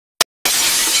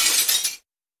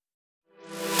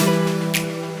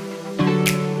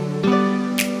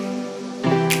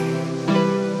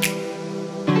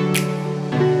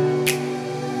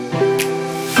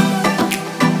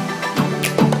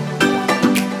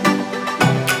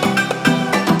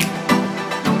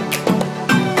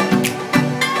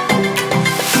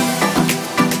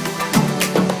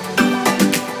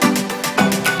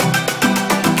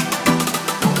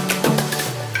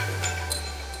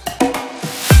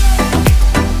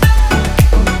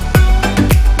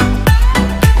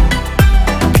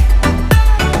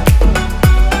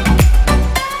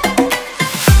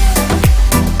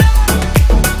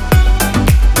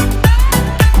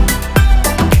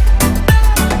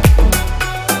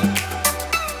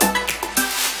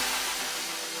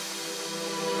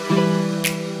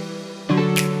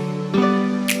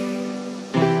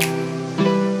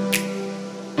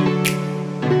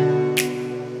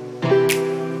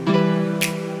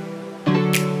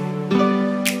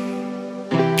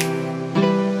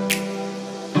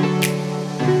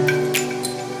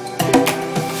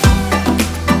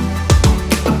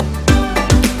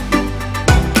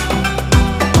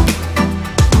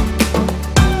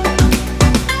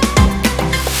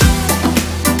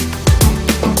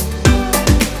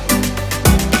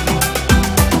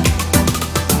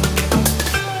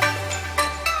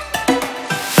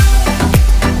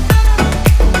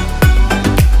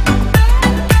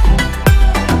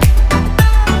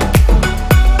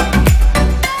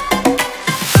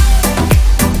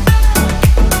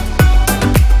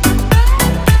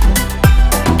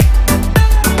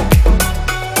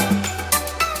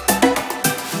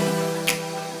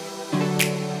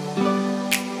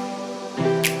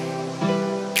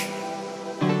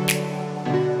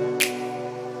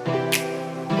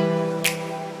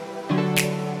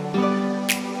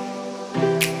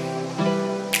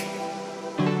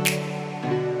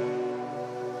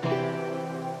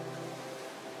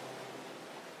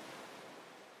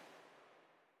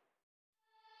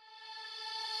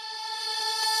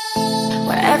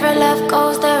Wherever love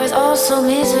goes, there is also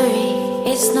misery.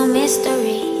 It's no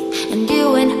mystery. And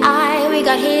you and I, we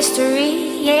got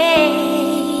history, yeah.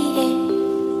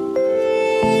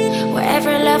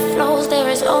 Wherever love flows, there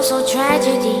is also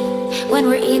tragedy. When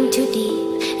we're in too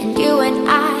deep. And you and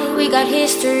I, we got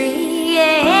history,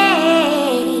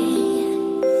 yeah.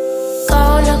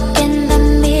 Go look in the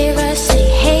mirror, say,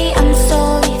 hey, I'm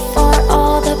sorry for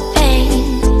all the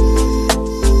pain.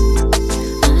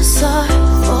 I'm sorry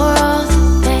for all the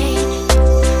pain.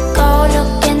 Go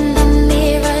look in the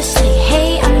mirror, say,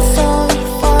 hey, I'm sorry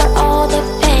for all the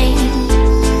pain.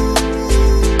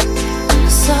 I'm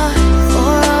sorry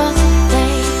for all the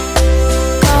pain.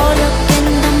 Go look in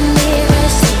the mirror,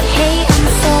 say, hey, I'm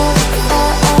sorry for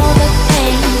all the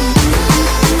pain.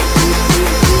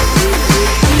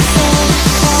 I'm sorry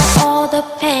for all the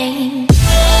pain.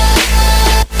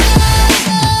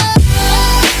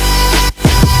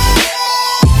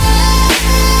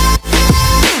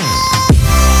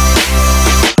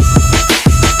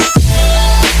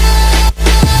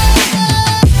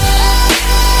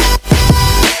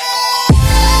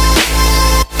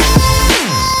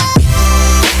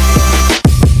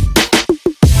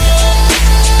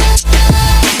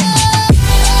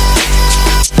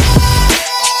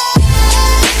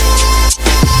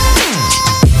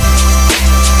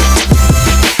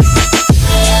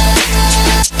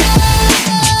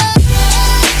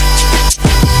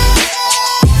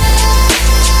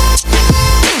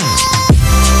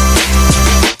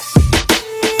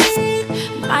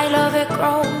 My love, it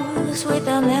grows with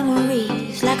the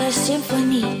memories like a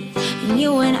symphony. And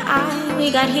you and I,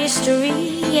 we got history,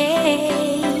 yeah.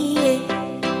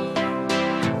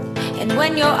 And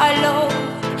when you're alone,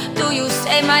 do you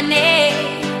say my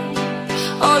name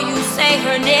or you say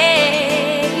her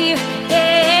name?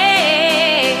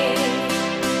 Yeah.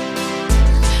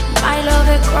 My love,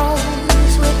 it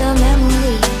grows with the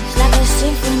memories like a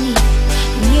symphony.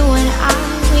 And you and I,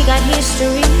 we got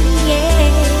history,